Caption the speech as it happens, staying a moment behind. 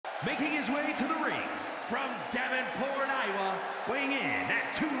Making his way to the ring from Davenport, Iowa, weighing in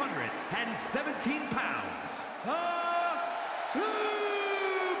at 217 pounds, the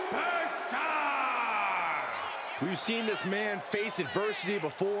Superstar! We've seen this man face adversity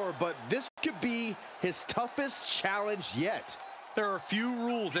before, but this could be his toughest challenge yet. There are few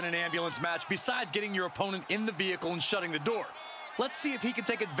rules in an ambulance match besides getting your opponent in the vehicle and shutting the door. Let's see if he can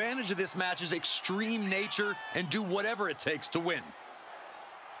take advantage of this match's extreme nature and do whatever it takes to win.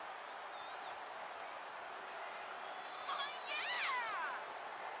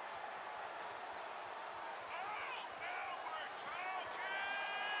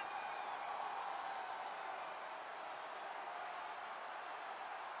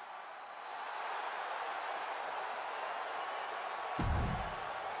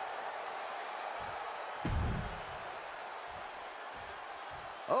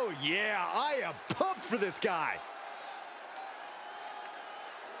 Oh yeah, I am pumped for this guy.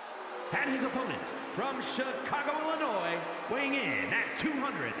 And his opponent from Chicago, Illinois, weighing in at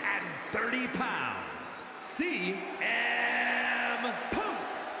 230 pounds, CM Punk.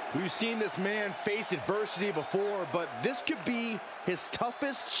 We've seen this man face adversity before, but this could be his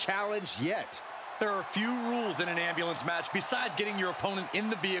toughest challenge yet. There are few rules in an ambulance match besides getting your opponent in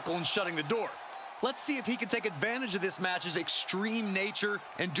the vehicle and shutting the door. Let's see if he can take advantage of this match's extreme nature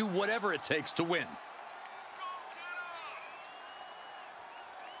and do whatever it takes to win.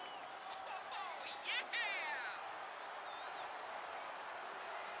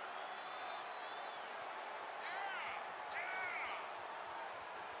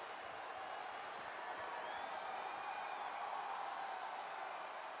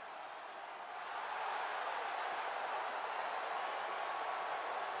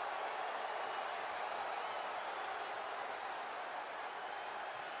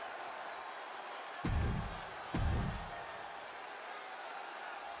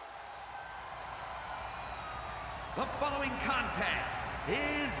 The following contest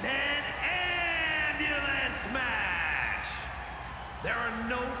is an ambulance match. There are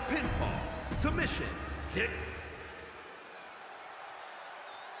no pinfalls, submissions,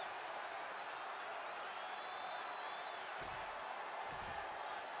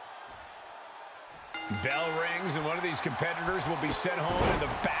 Bell rings, and one of these competitors will be sent home in the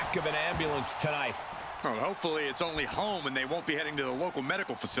back of an ambulance tonight. Well, hopefully it's only home and they won't be heading to the local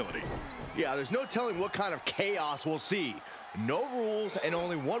medical facility. Yeah, there's no telling what kind of chaos we'll see. No rules and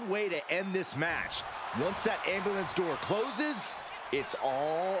only one way to end this match. Once that ambulance door closes, it's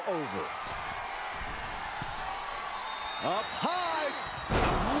all over. Up high.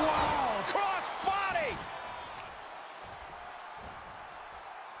 Wow, cross body.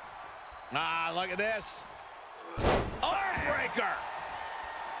 Ah, look at this. Armbreaker.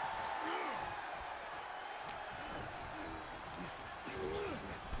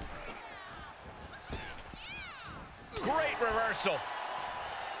 Great reversal.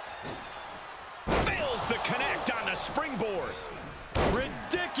 Fails to connect on the springboard.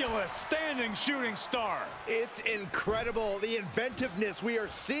 Ridiculous standing shooting star. It's incredible, the inventiveness we are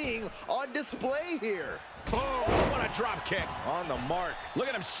seeing on display here. Oh, what a drop kick. On the mark. Look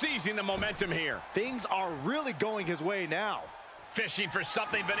at him seizing the momentum here. Things are really going his way now. Fishing for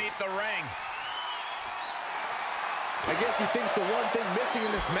something beneath the ring. I guess he thinks the one thing missing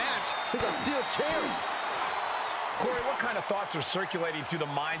in this match is a steel chair. Corey, what kind of thoughts are circulating through the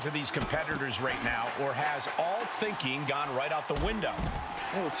minds of these competitors right now, or has all thinking gone right out the window?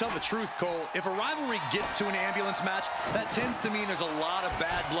 Well, to tell the truth, Cole, if a rivalry gets to an ambulance match, that tends to mean there's a lot of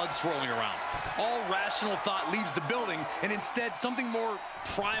bad blood swirling around. All rational thought leaves the building, and instead something more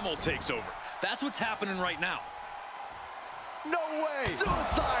primal takes over. That's what's happening right now. No way!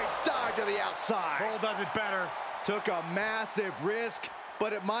 Suicide dive to the outside. Cole does it better. Took a massive risk,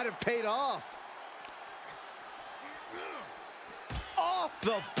 but it might have paid off. Off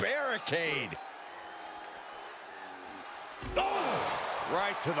the barricade. Oh,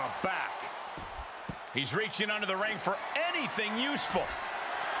 right to the back. He's reaching under the ring for anything useful.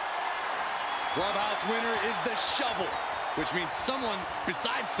 Clubhouse winner is the shovel, which means someone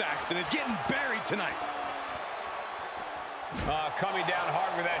besides Saxton is getting buried tonight. Coming down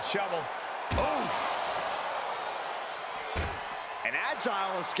hard with that shovel. Oh! An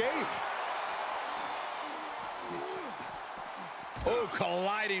agile escape. Oh,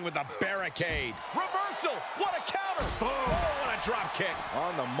 colliding with the barricade. Reversal! What a counter! Oh, what a drop kick.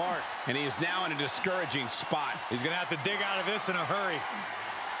 On the mark. And he is now in a discouraging spot. He's going to have to dig out of this in a hurry.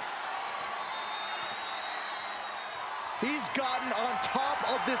 He's gotten on top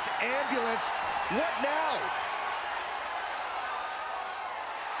of this ambulance. What now?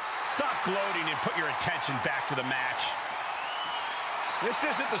 Stop gloating and put your attention back to the match. This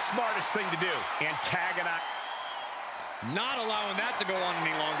isn't the smartest thing to do. Antagonize. Not allowing that to go on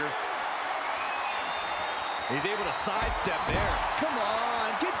any longer. He's able to sidestep there. Come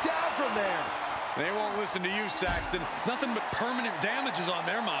on, get down from there. They won't listen to you, Saxton. Nothing but permanent damage is on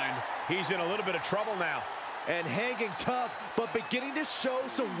their mind. He's in a little bit of trouble now. And hanging tough, but beginning to show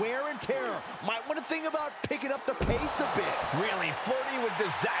some wear and tear. Might want to think about picking up the pace a bit. Really flirting with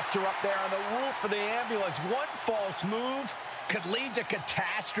disaster up there on the roof of the ambulance. One false move could lead to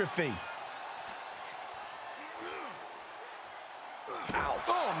catastrophe. Ouch.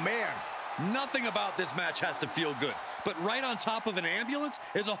 Oh, man. Nothing about this match has to feel good, but right on top of an ambulance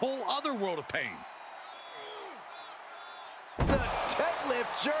is a whole other world of pain. The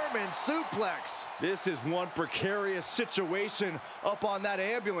deadlift German suplex. This is one precarious situation up on that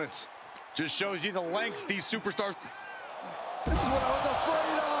ambulance. Just shows you the lengths these superstars. This is what I was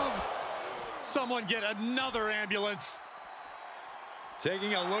afraid of. Someone get another ambulance.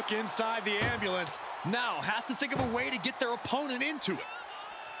 Taking a look inside the ambulance. Now has to think of a way to get their opponent into it.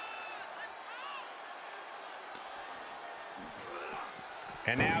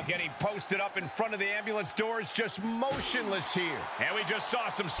 And now getting posted up in front of the ambulance doors, just motionless here. And we just saw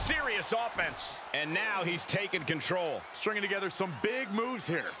some serious offense. And now he's taken control. Stringing together some big moves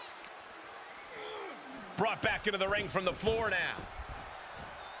here. Brought back into the ring from the floor now.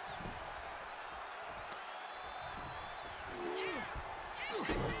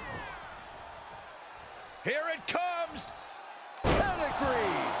 Here it comes. Pedigree.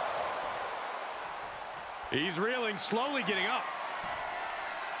 He's reeling, slowly getting up.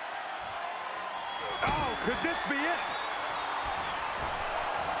 Oh, could this be it?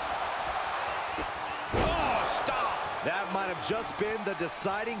 Oh, stop. That might have just been the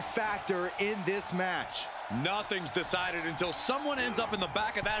deciding factor in this match. Nothing's decided until someone ends up in the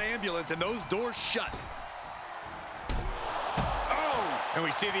back of that ambulance and those doors shut. Oh! And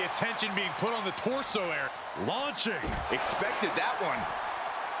we see the attention being put on the torso area. Launching. Expected that one.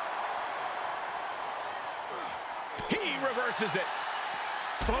 He reverses it.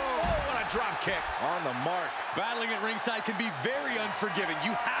 Oh, what a drop kick. On the mark. Battling at ringside can be very unforgiving.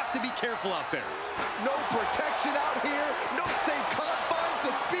 You have to be careful out there. No protection out here. No safe confines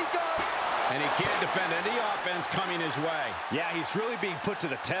to speak of. And he can't defend any offense coming his way. Yeah, he's really being put to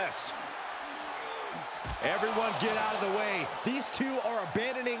the test. Everyone get out of the way. These two are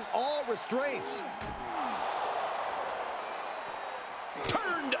abandoning all restraints.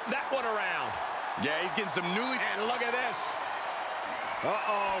 Turned that one around. Yeah, he's getting some newly... And look at this.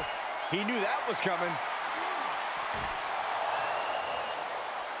 Uh-oh. He knew that was coming.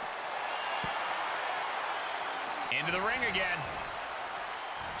 Into the ring again.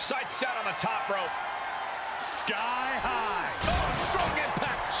 Sights set on the top rope. Sky high. Oh, strong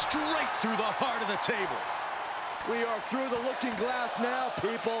impact. Straight through the heart of the table. We are through the looking glass now,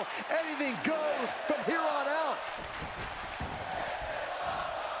 people. Anything goes from here on out.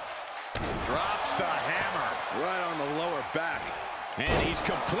 Drops the hammer. Right on the lower back. And he's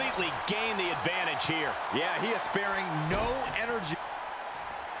completely gained the advantage here. Yeah, he is sparing no energy.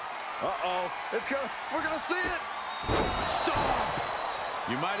 Uh-oh. We're gonna see it. Stop!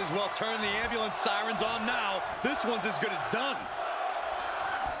 You might as well turn the ambulance sirens on now. This one's as good as done.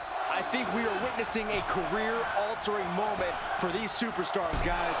 I think we are witnessing a career-altering moment for these superstars,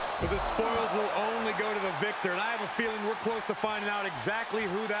 guys. But the spoils will only go to the victor, and I have a feeling we're close to finding out exactly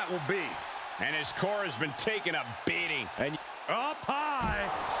who that will be. And his core has been taking a beating. And up high,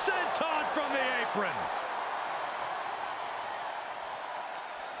 senton from the apron.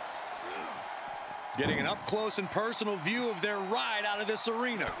 Getting an up-close and personal view of their ride out of this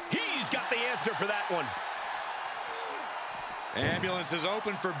arena. He's got the answer for that one. Ambulance is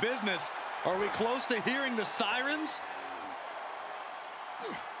open for business. Are we close to hearing the sirens?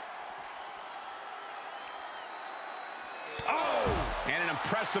 Oh! And an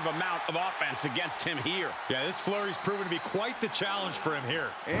impressive amount of offense against him here. Yeah, this flurry's proven to be quite the challenge for him here.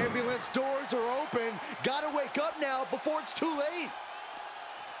 ambulance doors are open. Gotta wake up now before it's too late.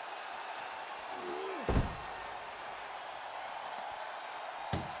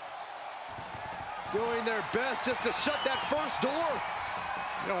 Doing their best just to shut that first door.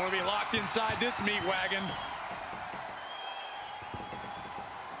 You don't want to be locked inside this meat wagon.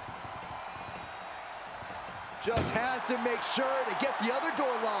 Just has to make sure to get the other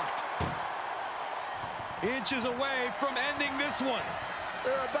door locked. Inches away from ending this one.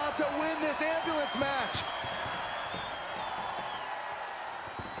 They're about to win this ambulance match.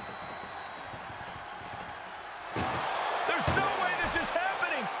 There's no way this is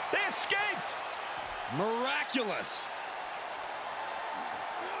happening. They escaped. Miraculous.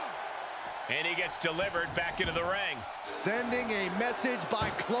 And he gets delivered back into the ring. Sending a message by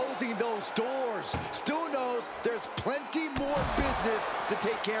closing those doors. Stu knows there's plenty more business to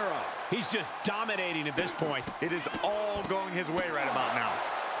take care of. He's just dominating at this point. It is all going his way right about now.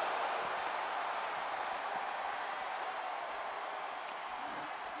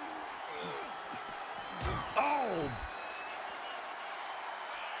 Oh!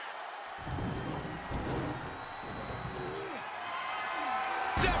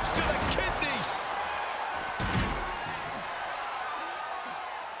 Steps to the kidneys.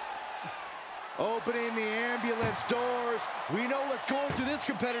 Opening the ambulance doors. We know what's going through this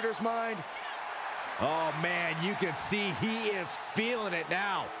competitor's mind. Oh, man, you can see he is feeling it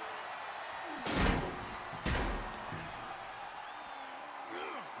now.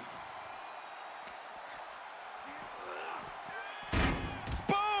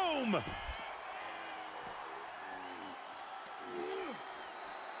 Boom!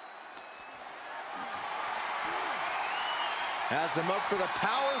 Has him up for the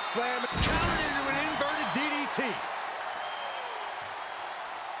power slam. Countered into an inverted DDT.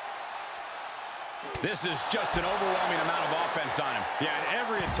 This is just an overwhelming amount of offense on him. Yeah, and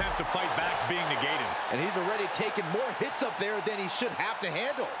every attempt to fight back is being negated. And he's already taken more hits up there than he should have to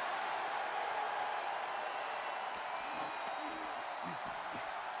handle.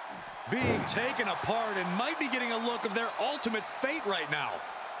 Being taken apart and might be getting a look of their ultimate fate right now.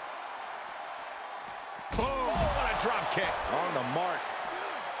 Boom! Oh, what a drop kick. On the mark.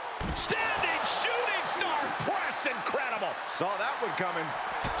 Standing shooting star press. Incredible. Saw that one coming.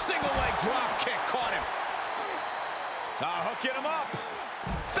 Single leg drop kick caught him. Hooking him up.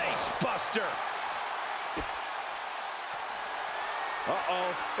 Face buster.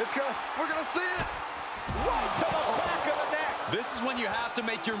 We're gonna see it. Right to the back of the neck. This is when you have to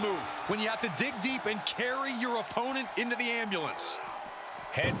make your move. When you have to dig deep and carry your opponent into the ambulance.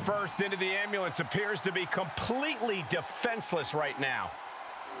 Head first into the ambulance, appears to be completely defenseless right now.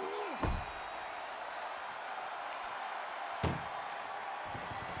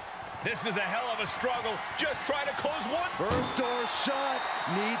 This is a hell of a struggle. Just trying to close one. First door shut.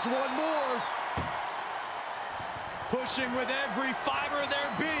 Needs one more. Pushing with every fiber of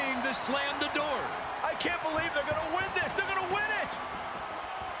their being to slam the door. I can't believe they're going to win this. They're going to win it.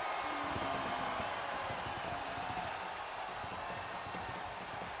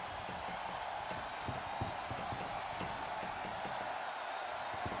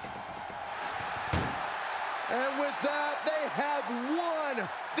 And with that, they have won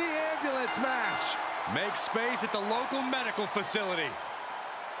the ambulance match. Make space at the local medical facility.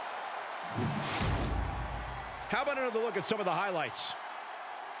 How about another look at some of the highlights?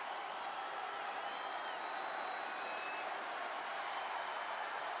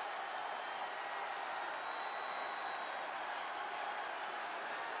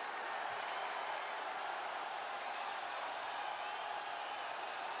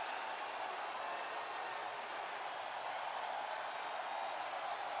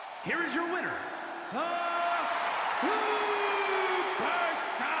 Here is your winner, the Superstar!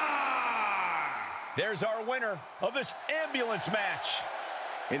 There's our winner of this ambulance match.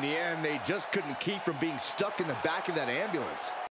 In the end, they just couldn't keep from being stuck in the back of that ambulance.